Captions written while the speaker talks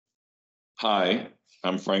Hi,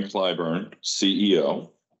 I'm Frank Clyburn, CEO.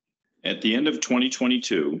 At the end of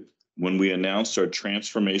 2022, when we announced our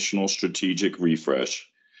transformational strategic refresh,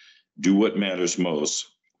 Do What Matters Most,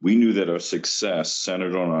 we knew that our success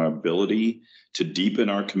centered on our ability to deepen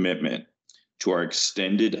our commitment to our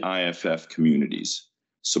extended IFF communities,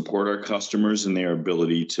 support our customers in their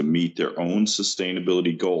ability to meet their own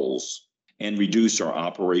sustainability goals, and reduce our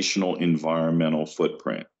operational environmental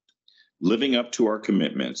footprint. Living up to our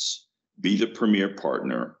commitments, be the premier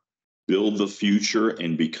partner, build the future,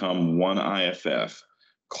 and become one IFF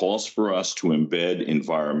calls for us to embed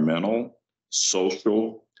environmental,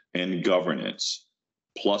 social, and governance,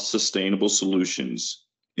 plus sustainable solutions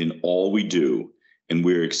in all we do. And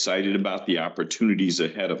we're excited about the opportunities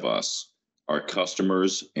ahead of us, our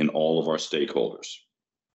customers, and all of our stakeholders.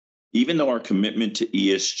 Even though our commitment to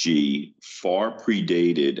ESG far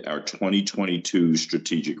predated our 2022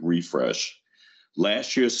 strategic refresh,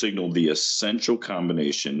 last year signaled the essential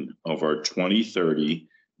combination of our 2030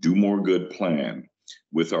 Do More Good plan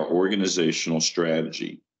with our organizational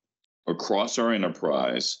strategy. Across our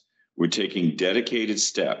enterprise, we're taking dedicated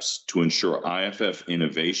steps to ensure IFF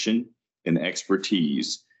innovation and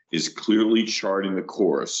expertise is clearly charting the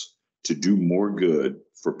course to do more good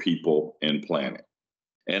for people and planet.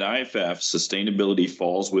 At IFF, sustainability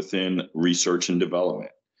falls within research and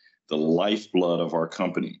development, the lifeblood of our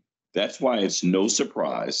company. That's why it's no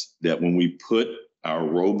surprise that when we put our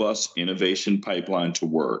robust innovation pipeline to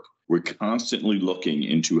work, we're constantly looking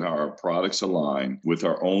into how our products align with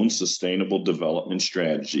our own sustainable development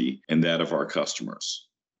strategy and that of our customers.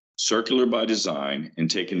 Circular by design and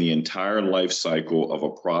taking the entire life cycle of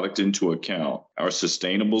a product into account, our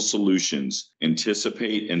sustainable solutions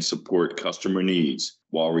anticipate and support customer needs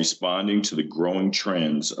while responding to the growing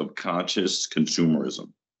trends of conscious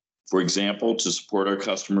consumerism. For example, to support our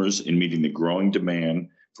customers in meeting the growing demand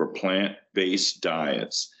for plant-based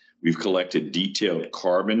diets, we've collected detailed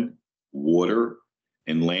carbon, water,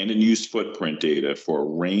 and land and use footprint data for a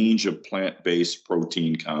range of plant-based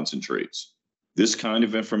protein concentrates. This kind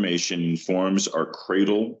of information informs our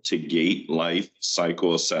cradle-to-gate life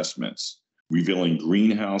cycle assessments, revealing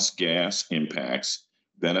greenhouse gas impacts,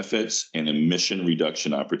 benefits, and emission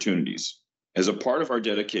reduction opportunities. As a part of our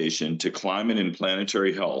dedication to climate and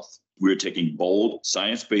planetary health, we are taking bold,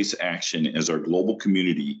 science-based action as our global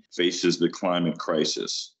community faces the climate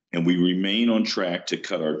crisis, and we remain on track to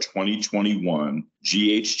cut our 2021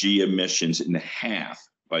 GHG emissions in half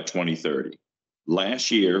by 2030.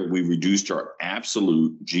 Last year, we reduced our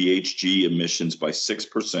absolute GHG emissions by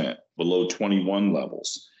 6% below 21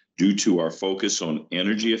 levels, due to our focus on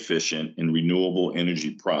energy efficient and renewable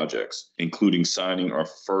energy projects, including signing our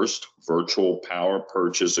first virtual power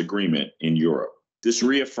purchase agreement in Europe. This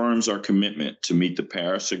reaffirms our commitment to meet the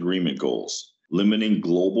Paris Agreement goals, limiting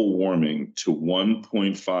global warming to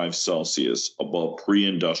 1.5 Celsius above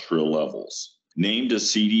pre-industrial levels. Named a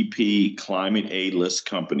CDP Climate A-list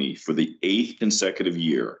company for the 8th consecutive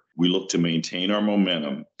year, we look to maintain our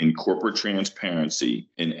momentum in corporate transparency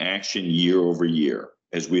and action year over year,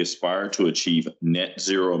 as we aspire to achieve net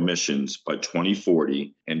zero emissions by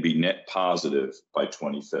 2040 and be net positive by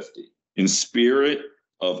 2050. In spirit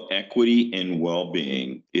of equity and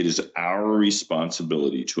well-being, it is our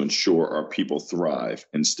responsibility to ensure our people thrive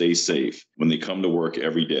and stay safe when they come to work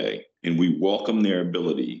every day, and we welcome their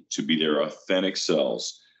ability to be their authentic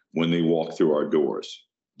selves when they walk through our doors.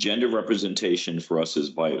 Gender representation for us is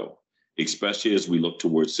vital, especially as we look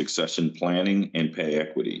towards succession planning and pay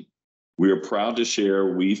equity. We are proud to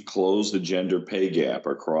share we've closed the gender pay gap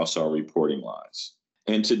across our reporting lines.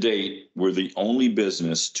 And to date, we're the only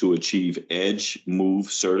business to achieve EDGE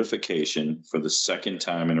Move certification for the second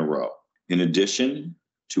time in a row. In addition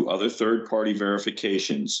to other third-party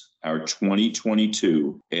verifications, our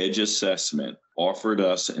 2022 EDGE assessment offered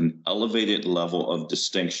us an elevated level of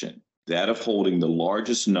distinction, that of holding the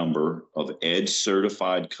largest number of EDGE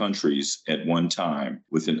certified countries at one time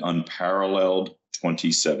with an unparalleled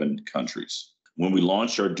 27 countries. When we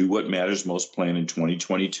launched our Do What Matters Most plan in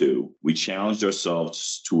 2022, we challenged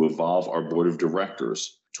ourselves to evolve our board of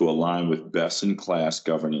directors to align with best-in-class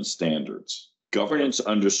governance standards. Governance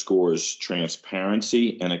underscores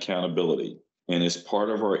transparency and accountability, and as part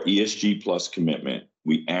of our ESG Plus commitment,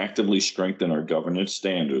 we actively strengthen our governance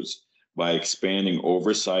standards by expanding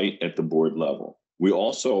oversight at the board level. We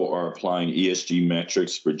also are applying ESG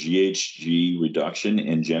metrics for GHG reduction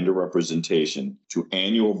and gender representation to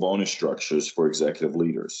annual bonus structures for executive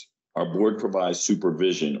leaders. Our board provides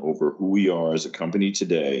supervision over who we are as a company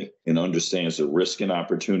today and understands the risks and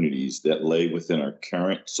opportunities that lay within our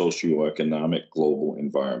current socioeconomic global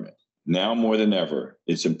environment. Now more than ever,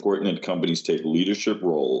 it's important that companies take leadership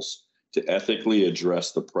roles to ethically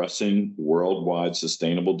address the pressing worldwide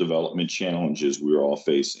sustainable development challenges we are all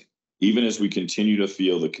facing. Even as we continue to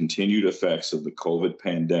feel the continued effects of the COVID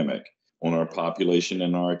pandemic on our population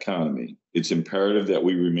and our economy, it's imperative that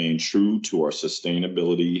we remain true to our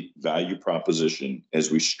sustainability value proposition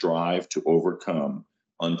as we strive to overcome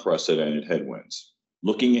unprecedented headwinds.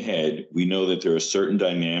 Looking ahead, we know that there are certain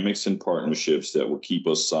dynamics and partnerships that will keep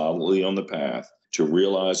us solidly on the path to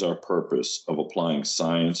realize our purpose of applying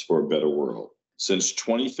science for a better world. Since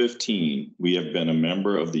 2015, we have been a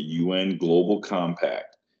member of the UN Global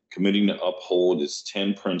Compact, committing to uphold its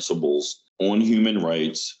 10 principles on human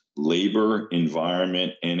rights, labor,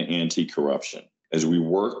 environment, and anti-corruption. As we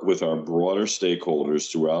work with our broader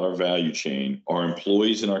stakeholders throughout our value chain, our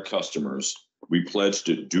employees and our customers, we pledge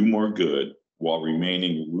to do more good while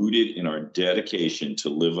remaining rooted in our dedication to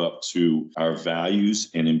live up to our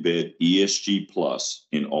values and embed ESG plus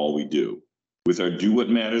in all we do. With our Do What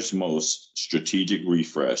Matters Most strategic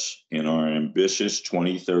refresh and our ambitious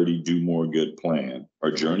 2030 Do More Good plan,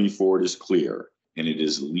 our journey forward is clear, and it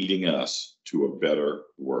is leading us to a better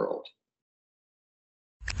world.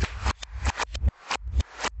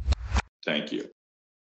 Thank you.